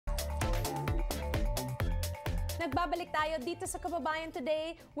Nagbabalik tayo dito sa Kababayan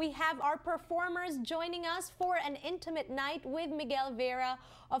Today. We have our performers joining us for an intimate night with Miguel Vera.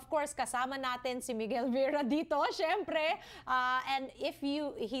 Of course, kasama natin si Miguel Vera dito, syempre. And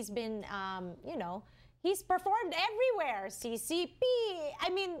he's been, he's performed everywhere. CCP,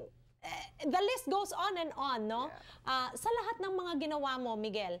 I mean, the list goes on and on, no? Yeah. Sa lahat ng mga ginawa mo,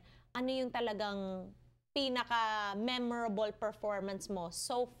 Miguel, ano yung talagang pinaka-memorable performance mo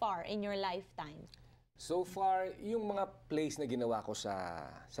so far in your lifetime? So far, yung mga plays na ginawa ko sa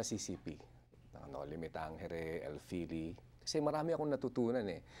CCP, Limitang, Here, El Fili, kasi marami akong natutunan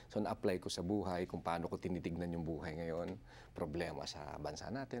eh. So na-apply ko sa buhay, kung paano ko tinitignan yung buhay ngayon, problema sa bansa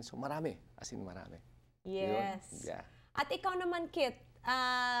natin. So marami, as in marami. Yes. Yeah. At ikaw naman, Kit,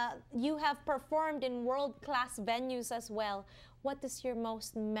 you have performed in world-class venues as well. What is your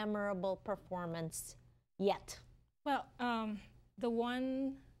most memorable performance yet? Well,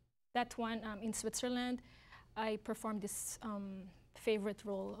 that one in Switzerland, I performed this favorite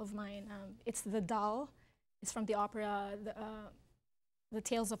role of mine. It's the doll. It's from the opera, The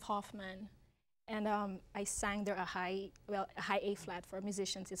Tales of Hoffmann. And I sang there a high A flat for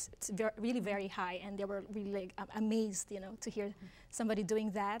musicians. It's really very high, and they were really amazed, to hear somebody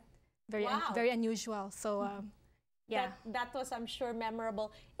doing that. Very unusual. So. Yeah. That was, I'm sure,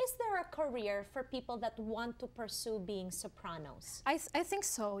 memorable. Is there a career for people that want to pursue being sopranos? I think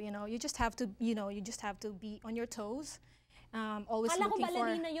so. You just have to, you just have to be on your toes. Always Kala looking ko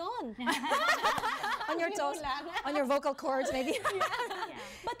ballerina yun. On your toes, on your vocal cords, maybe. Yeah.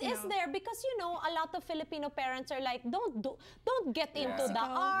 But is there, because a lot of Filipino parents are like, don't get into the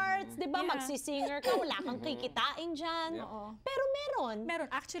arts, di ba? Magsisinger ka, wala kang kikitain dyan. Pero meron. Meron.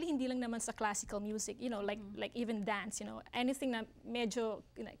 Actually, hindi lang naman sa classical music, like even dance, anything na medyo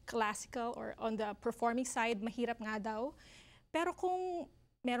classical or on the performing side, mahirap nga daw. Pero kung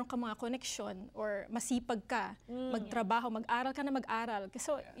meron ka mga connection or masipag ka, magtrabaho, mag-aral ka na mag-aral.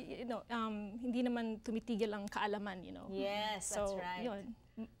 Kasi, hindi naman tumitigil ang kaalaman, Yes, so, that's right. Yun,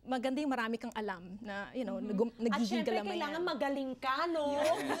 maganda yung marami kang alam na, nagiging At syempre, galamay kailangan magaling ka, no?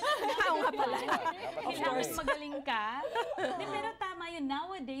 Oo nga pala. Of course. Magaling ka. Pero tama yun.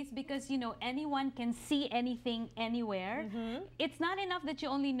 Nowadays, because, anyone can see anything anywhere, it's not enough that you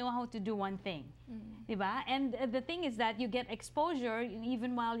only know how to do one thing. Diba? And the thing is that you get exposure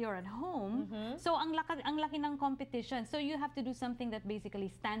even while you're at home. So ang laki ng competition. So you have to do something that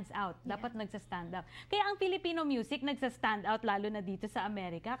basically stands out. Dapat nagsa-stand out. Kaya ang Filipino music nagsa-stand out lalo na dito sa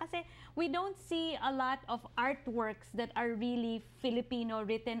Amerika kasi we don't see a lot of artworks that are really Filipino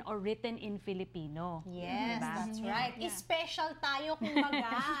written or written in Filipino. Yes, diba? That's right. Yeah. Special tayo kumbaga.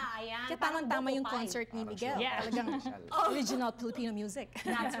 Ayan. Kaya tamang-tama yung concert ni Miguel. Talagang original Filipino music.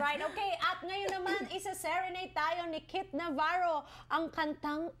 That's right. Okay, at ngayon naman, isa-serenade tayo ni Kit Navarro ang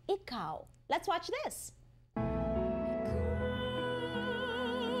kantang Ikaw. Let's watch this. Ikaw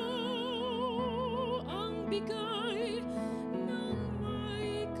ang bigay ng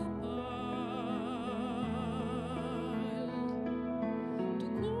may kapal,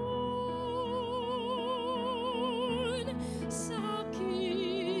 tugon sa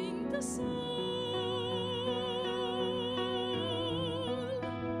aking dasal.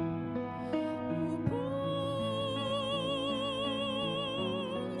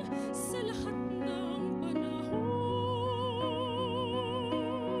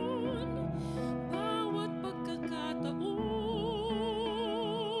 Bawat pagkakataon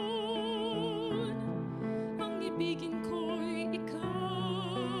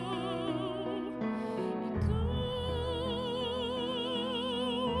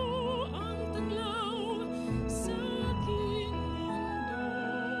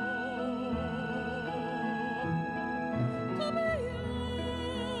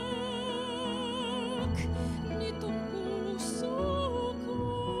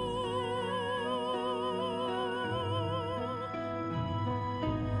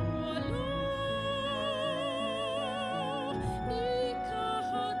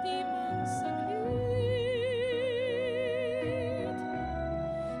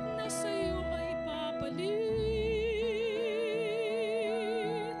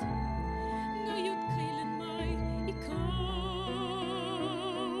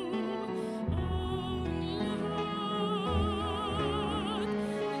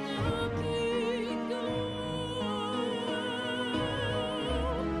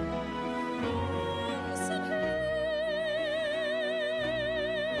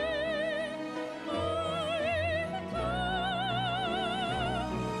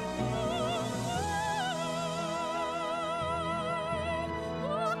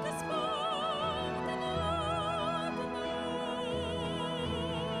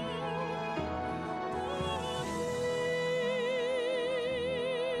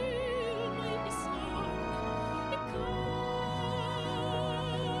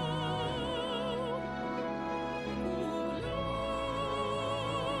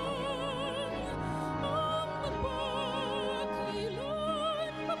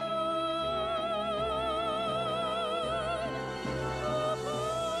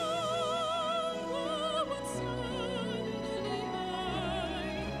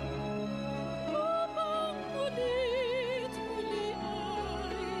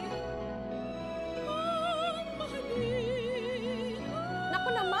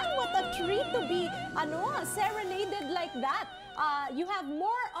serenaded like that. You have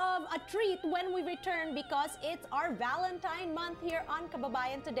more of a treat when we return because it's our Valentine month here on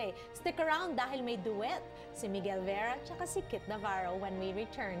Kababayan Today. Stick around dahil may duet si Miguel Vera at si Kit Navarro when we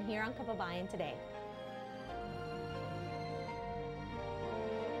return here on Kababayan Today.